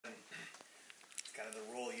kind of the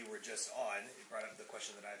role you were just on, it brought up the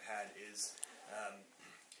question that I've had is,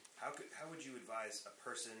 how would you advise a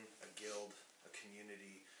person, a guild, a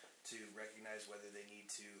community to recognize whether they need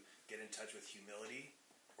to get in touch with humility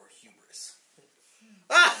or hubris?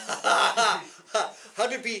 How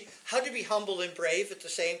to be humble and brave at the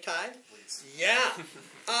same time? Please. Yeah.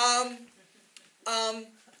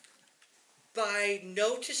 By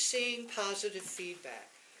noticing positive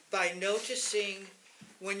feedback, by noticing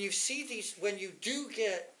when you see these, when you do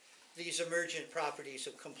get these emergent properties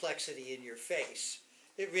of complexity in your face,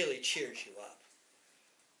 it really cheers you up.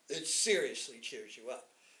 It seriously cheers you up.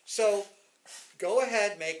 So go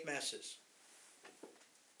ahead, make messes,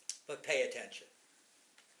 but pay attention.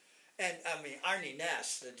 And I mean, Arnie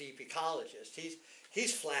Ness, the deep ecologist,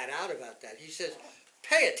 he's flat out about that. He says,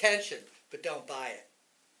 pay attention, but don't buy it.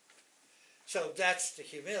 So that's the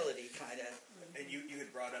humility kind of. And you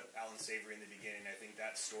had brought up Alan Savory in the beginning. I think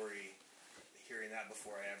that story, hearing that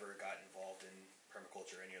before I ever got involved in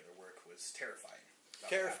permaculture or any other work, was terrifying.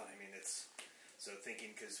 Terrifying. I mean, it's so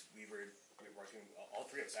thinking, because we were working, all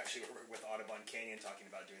three of us actually were with Audubon Canyon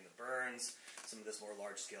talking about doing the burns, some of this more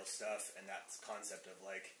large scale stuff, and that concept of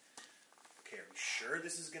like, okay, are we sure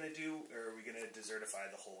this is going to do, or are we going to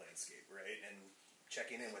desertify the whole landscape, right? And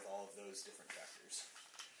checking in with all of those different factors.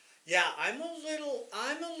 Yeah, I'm a little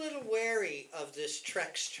wary of this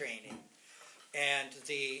Trex training and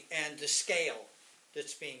the scale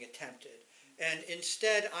that's being attempted. And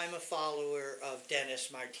instead, I'm a follower of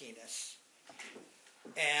Dennis Martinez,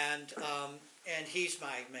 and he's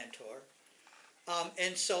my mentor.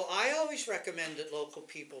 And so I always recommend that local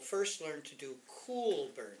people first learn to do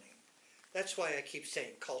cool burning. That's why I keep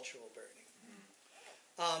saying cultural burning.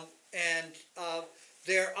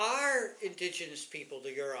 There are indigenous people, the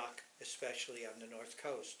Yurok especially on the North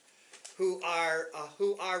Coast, who are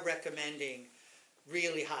recommending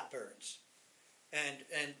really hot burns, and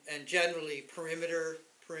generally perimeter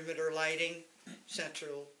lighting,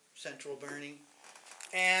 central burning.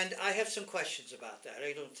 And I have some questions about that.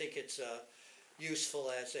 I don't think it's useful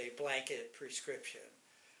as a blanket prescription.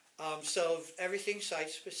 So everything's site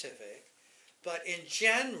specific, but in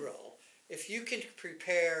general, if you can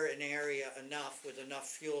prepare an area enough with enough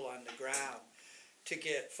fuel on the ground to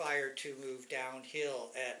get fire to move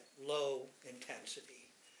downhill at low intensity,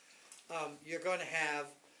 you're going to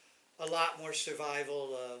have a lot more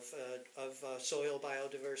survival of soil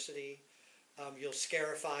biodiversity. You'll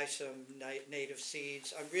scarify some native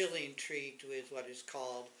seeds. I'm really intrigued with what is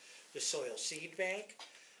called the soil seed bank.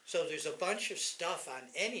 So there's a bunch of stuff on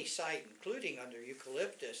any site, including under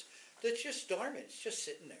eucalyptus, that's just dormant. It's just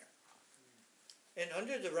sitting there. And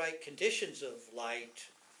under the right conditions of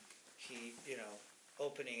light, heat,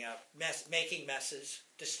 opening up, making messes,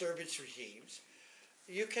 disturbance regimes,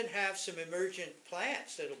 you can have some emergent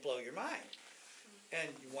plants that'll blow your mind.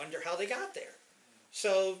 And you wonder how they got there.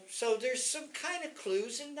 So there's some kind of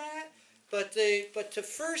clues in that, but to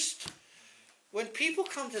first, when people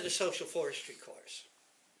come to the social forestry course,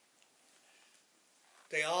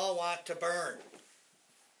 they all want to burn.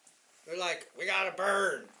 They're like, we gotta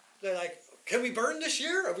burn. They're like, can we burn this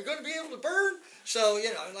year? Are we going to be able to burn? So,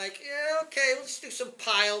 I'm like, yeah, okay, let's do some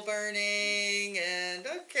pile burning, and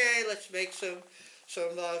okay, let's make some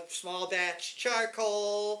small batch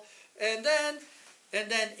charcoal, and then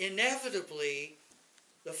inevitably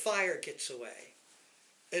the fire gets away,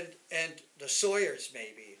 and the sawyers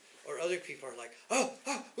maybe, or other people are like, oh,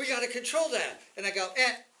 we got to control that, and I go,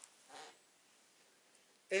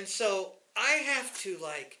 and so I have to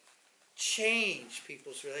change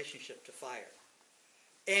people's relationship to fire.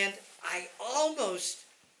 And I almost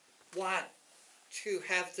want to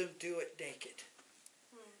have them do it naked.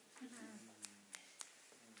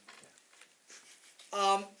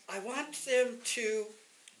 I want them to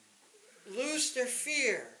lose their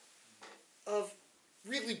fear of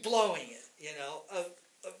really blowing it, of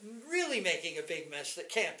really making a big mess that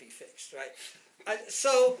can't be fixed, right?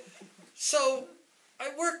 So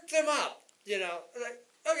I work them up,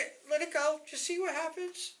 okay, let it go. Just see what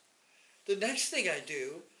happens. The next thing I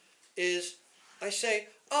do is I say,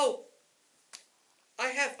 oh,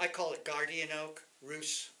 I call it guardian oak,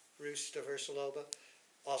 Rus diversiloba,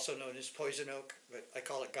 also known as poison oak, but I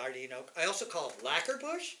call it guardian oak. I also call it lacquer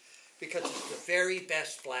bush because it's the very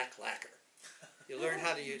best black lacquer. You learn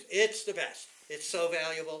how to use it. It's the best. It's so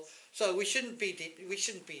valuable. So we shouldn't be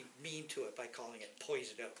mean to it by calling it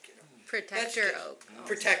poison oak, Protector oak.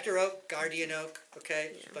 Protector oak, guardian oak,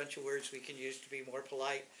 okay? There's a bunch of words we can use to be more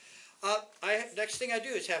polite. Next thing I do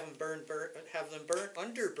is have them underburn.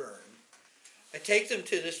 I take them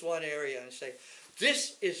to this one area and say,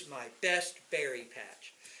 this is my best berry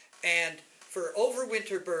patch. And for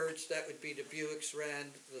overwinter birds, that would be the Bewick's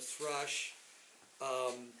wren, the thrush.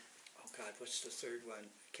 Oh God, what's the third one?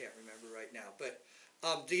 I can't remember right now. But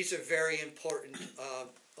these are very important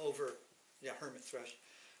hermit thrush.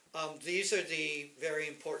 These are the very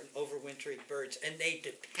important overwintering birds, and they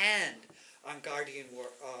depend on guardian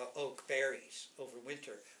oak berries over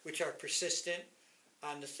winter, which are persistent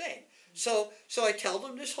on the thing. So I tell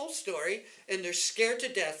them this whole story, and they're scared to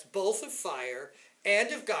death both of fire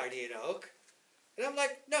and of guardian oak. And I'm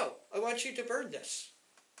like, no, I want you to burn this.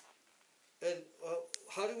 And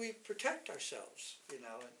how do we protect ourselves,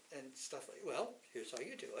 and stuff like, well, here's how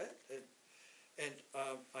you do it. And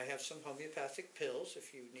I have some homeopathic pills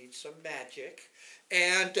if you need some magic,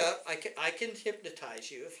 and I can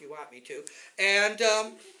hypnotize you if you want me to, and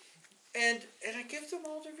I give them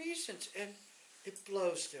all the reasons, and it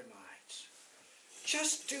blows their minds.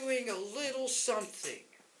 Just doing a little something,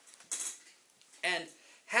 and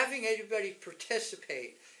having everybody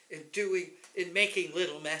participate in making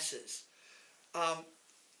little messes,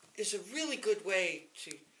 is a really good way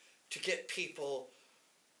to get people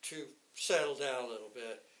to settle down a little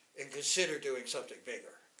bit and consider doing something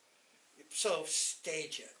bigger. So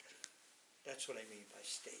stage it. That's what I mean by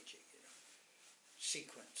staging.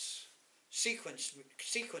 Sequence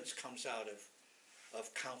comes out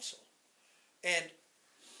of council. And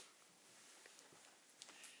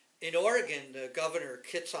in Oregon, the Governor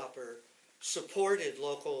Kitzhaber supported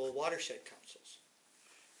local watershed councils.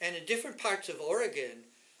 And in different parts of Oregon,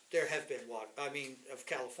 there have been of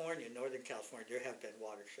California, Northern California, there have been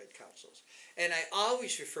watershed councils. And I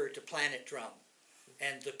always refer to Planet Drum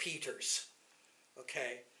and the Peters,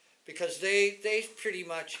 okay? Because they pretty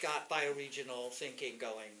much got bioregional thinking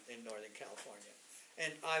going in Northern California.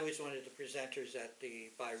 And I was one of the presenters at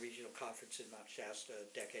the bioregional conference in Mount Shasta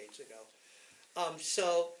decades ago.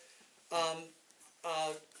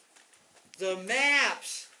 The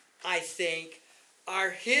maps, I think, are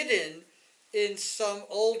hidden in some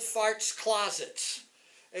old farts closets.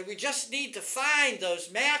 And we just need to find those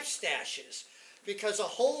map stashes because a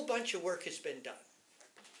whole bunch of work has been done.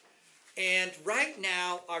 And right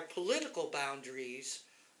now, our political boundaries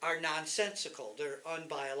are nonsensical. They're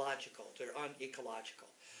unbiological. They're unecological.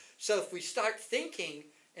 So if we start thinking,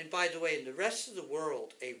 and by the way, in the rest of the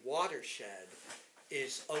world, a watershed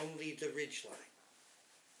is only the ridgeline.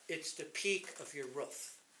 It's the peak of your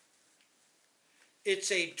roof.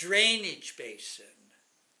 It's a drainage basin,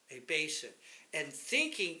 and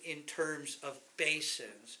thinking in terms of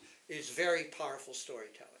basins is very powerful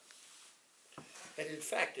storytelling. And in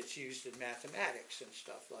fact, it's used in mathematics and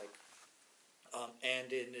stuff like,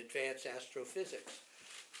 and in advanced astrophysics,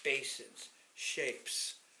 basins,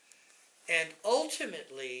 shapes. And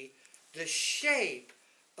ultimately, the shape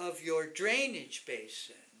of your drainage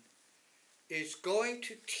basin is going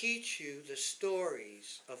to teach you the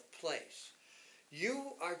stories of place.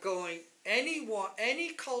 You are going, any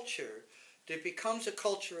culture that becomes a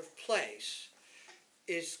culture of place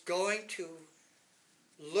is going to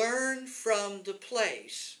learn from the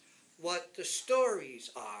place what the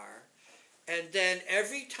stories are, and then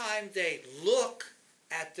every time they look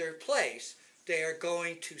at their place, they are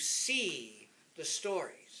going to see the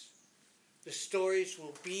stories. The stories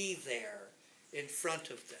will be there in front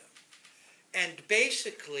of them. And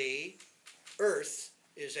basically, Earth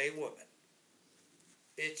is a woman.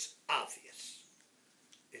 It's obvious.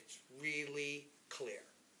 It's really clear.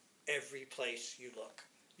 Every place you look,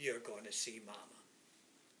 you're going to see Mama.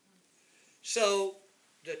 So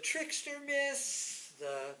the trickster myths,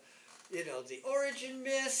 the origin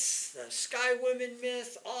myths, the sky woman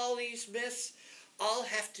myth, all these myths, all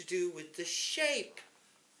have to do with the shape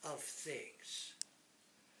of things.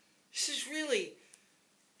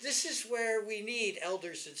 This is where we need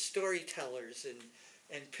elders and storytellers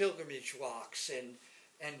and pilgrimage walks and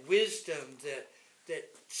wisdom that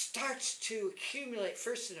starts to accumulate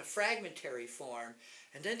first in a fragmentary form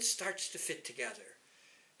and then starts to fit together.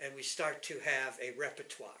 And we start to have a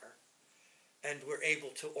repertoire, and we're able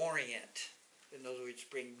to orient, in other words,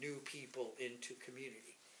 bring new people into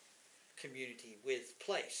community with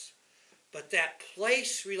place. But that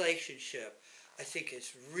place relationship, I think,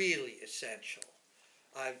 is really essential.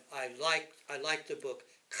 I like the book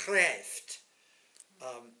Kraft.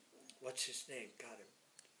 What's his name? God, I'm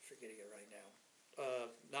forgetting it right now.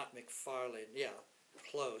 Not McFarlane. Yeah,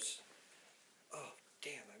 close. Oh,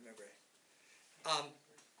 damn, I remember it.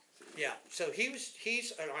 Yeah, so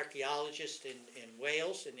he's an archaeologist in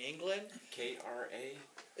Wales, in England. K-R-A?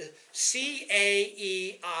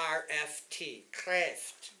 C-A-E-R-F-T,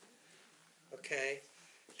 Kraft. Okay?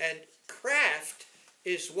 And craft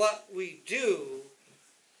is what we do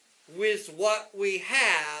with what we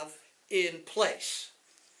have in place.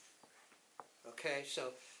 Okay, so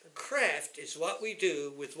craft is what we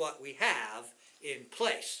do with what we have in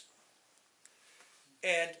place.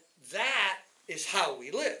 And that is how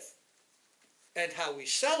we live and how we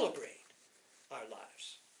celebrate our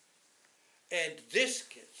lives. And this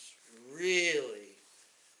gets really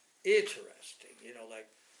interesting, you know, like,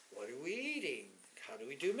 what are we eating? How do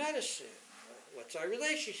we do medicine? What's our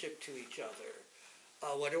relationship to each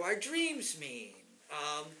other? What do our dreams mean?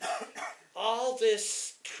 All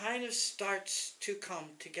this kind of starts to come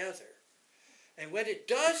together. And when it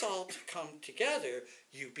does all come together,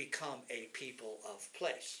 you become a people of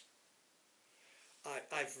place.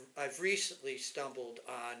 I've recently stumbled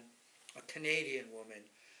on a Canadian woman,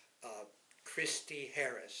 Christy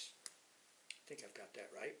Harris. I think I've got that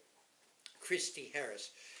right. Christy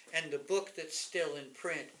Harris. And the book that's still in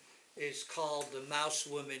print is called the Mouse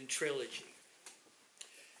Woman Trilogy.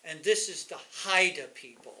 And this is the Haida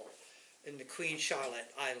people in the Queen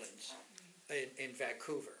Charlotte Islands in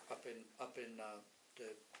Vancouver, up in the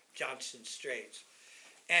Johnson Straits.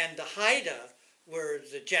 And the Haida were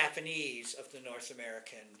the Japanese of the North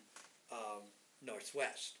American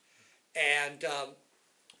Northwest. And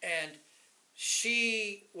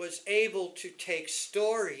she was able to take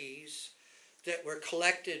stories that were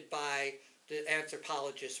collected by the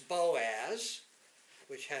anthropologist Boaz,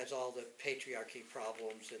 which has all the patriarchy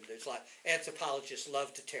problems, and there's like anthropologists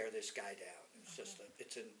love to tear this guy down. It's just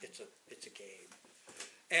it's a game.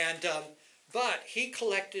 And but he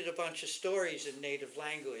collected a bunch of stories in native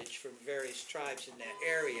language from various tribes in that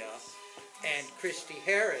area, and Christy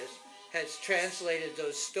Harris has translated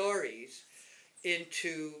those stories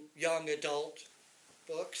into young adult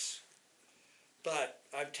books. But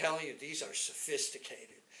I'm telling you, these are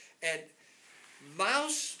sophisticated. And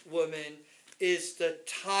Mouse Woman is the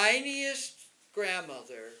tiniest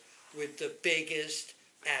grandmother with the biggest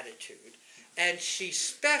attitude. And she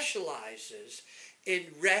specializes in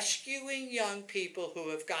rescuing young people who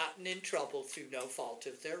have gotten in trouble through no fault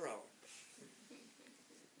of their own.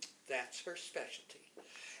 That's her specialty.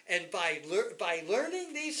 And by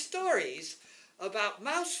learning these stories about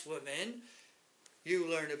Mouse Women, you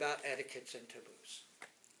learn about etiquettes and taboos.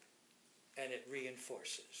 And it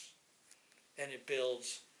reinforces. And it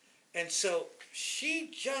builds. And so she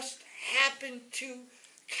just happened to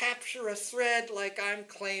capture a thread like I'm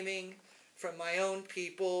claiming from my own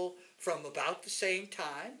people from about the same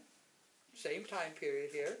time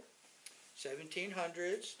period here,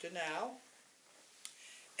 1700s to now,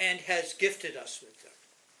 and has gifted us with them.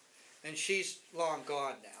 And she's long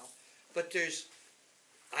gone now. But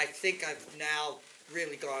I think I've now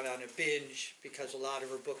really gone on a binge because a lot of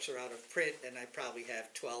her books are out of print, and I probably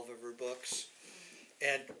have 12 of her books.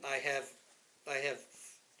 And I have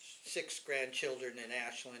 6 grandchildren in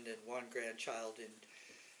Ashland and 1 grandchild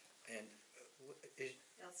in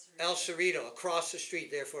El Cerrito, across the street,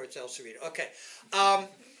 therefore it's El Cerrito. Okay.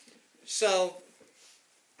 So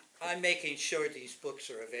I'm making sure these books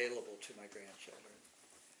are available to my grandchildren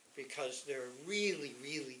because they're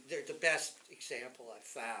they're the best example I've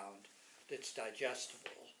found that's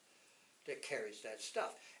digestible, that carries that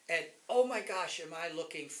stuff. And oh my gosh, am I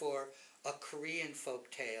looking for a Korean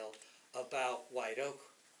folk tale about White Oak,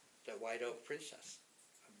 the White Oak Princess.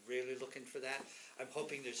 I'm really looking for that. I'm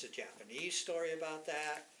hoping there's a Japanese story about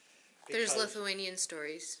that. There's Lithuanian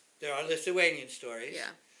stories. There are Lithuanian stories.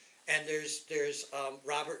 Yeah. And there's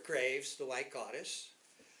Robert Graves, the White Goddess.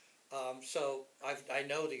 So I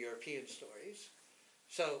know the European stories.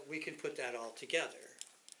 So we can put that all together.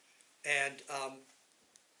 And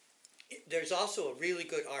there's also a really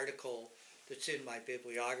good article that's in my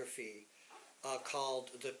bibliography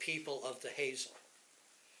called The People of the Hazel.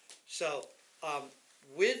 So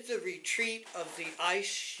with the retreat of the ice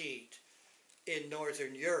sheet in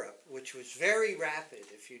Northern Europe, which was very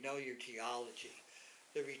rapid if you know your geology,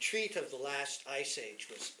 the retreat of the last ice age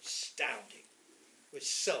was astounding. It was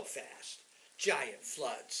so fast. Giant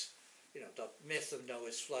floods. You know, the myth of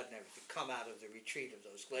Noah's flood and everything come out of the retreat of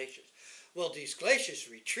those glaciers. Well, these glaciers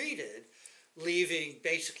retreated, leaving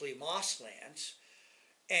basically mosslands,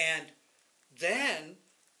 and then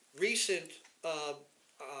recent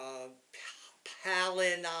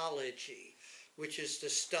palynology, which is the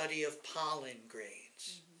study of pollen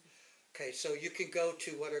grains. Okay, so you can go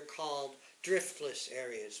to what are called driftless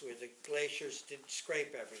areas where the glaciers didn't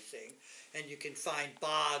scrape everything, and you can find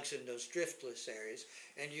bogs in those driftless areas,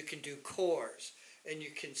 and you can do cores, and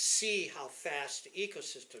you can see how fast the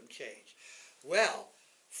ecosystem changed. Well,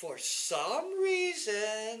 for some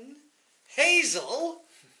reason, hazel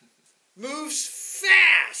moves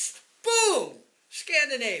fast. Boom!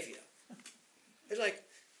 Scandinavia. It's like,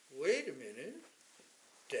 wait a minute.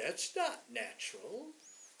 that's not natural.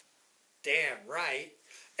 Damn right.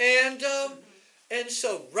 And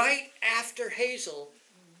so right after hazel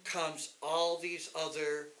comes all these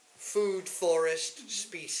other food forest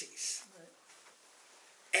species.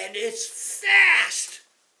 And it's fast.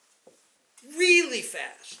 Really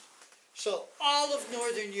fast. So all of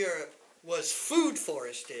Northern Europe was food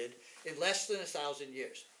forested in less than 1,000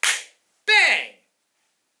 years. Bang!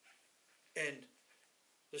 And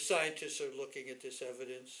the scientists are looking at this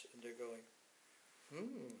evidence and they're going,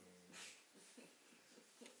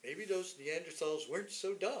 maybe those Neanderthals weren't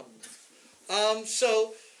so dumb.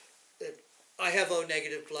 So I have O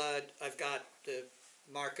negative blood. I've got the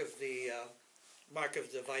mark of the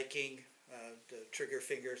Viking, the trigger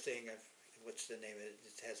finger thing. What's the name of it?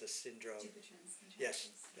 It has a syndrome. Dupuytren's. Yes,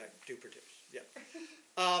 Dupuytren's. Yeah.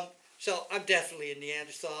 So I'm definitely a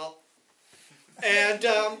Neanderthal. And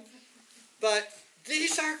but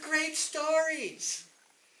these are great stories.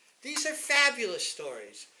 These are fabulous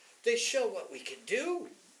stories. They show what we can do,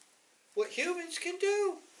 what humans can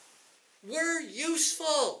do. We're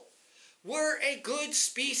useful. We're a good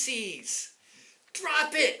species.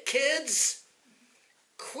 Drop it, kids.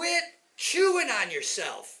 Quit chewing on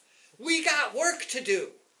yourself. We got work to do.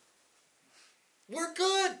 We're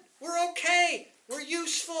good. We're okay. We're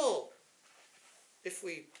useful. If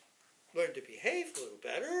we learn to behave a little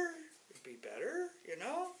better, it'd be better, you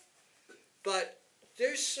know? But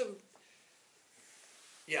there's some,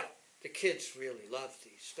 yeah, the kids really love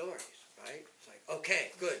these stories, right? It's like,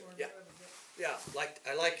 okay, good, yeah. Yeah,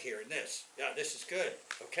 I like hearing this. Yeah, this is good.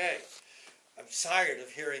 Okay. I'm tired of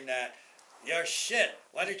hearing that. You're shit.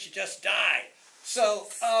 Why don't you just die? So,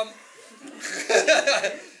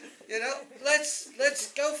 you know,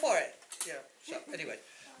 let's go for it. Yeah. So anyway,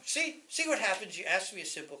 see what happens. You ask me a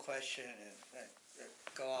simple question and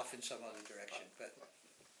go off in some other direction. But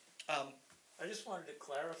I just wanted to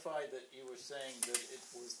clarify that you were saying that it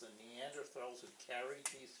was the Neanderthals who carried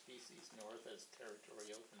these species north as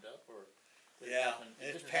territory opened up, or yeah,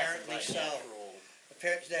 apparently so.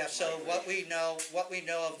 Apparently, yeah. So what we know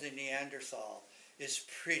of the Neanderthal is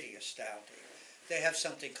pretty astounding. They have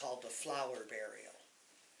something called the flower burial.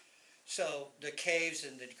 So the caves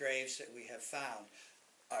and the graves that we have found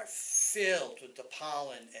are filled with the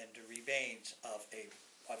pollen and the remains of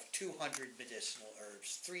 200 medicinal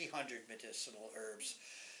herbs, 300 medicinal herbs.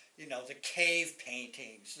 You know, the cave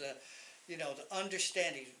paintings, the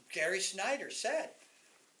understanding. Gary Snyder said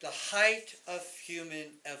the height of human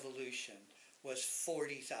evolution was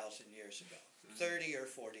 40,000 years ago, 30 or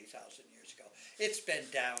 40,000 years ago. It's been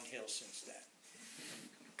downhill since then.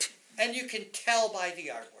 And you can tell by the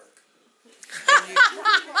artwork. You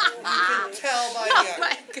can tell by the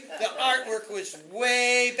artwork. The artwork was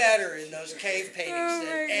way better in those cave paintings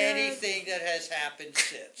than anything that has happened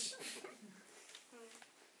since.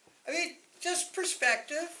 I mean, just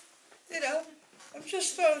perspective, you know. I'm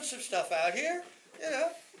just throwing some stuff out here, you know.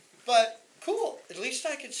 But cool, at least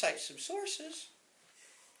I can cite some sources.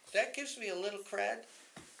 That gives me a little cred,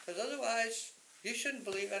 because otherwise you shouldn't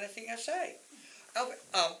believe anything I say.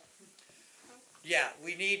 Yeah,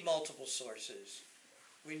 we need multiple sources.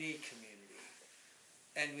 We need community.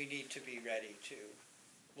 And we need to be ready to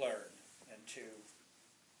learn and to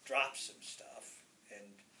drop some stuff. And,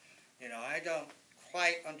 you know, I don't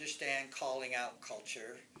quite understand calling out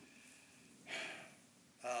culture.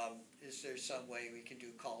 Is there some way we can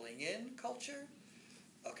do calling in culture?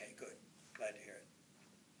 Okay, good. Glad to hear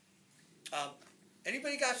it.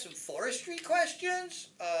 Anybody got some forestry questions?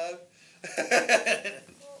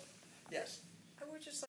 Yes. I would just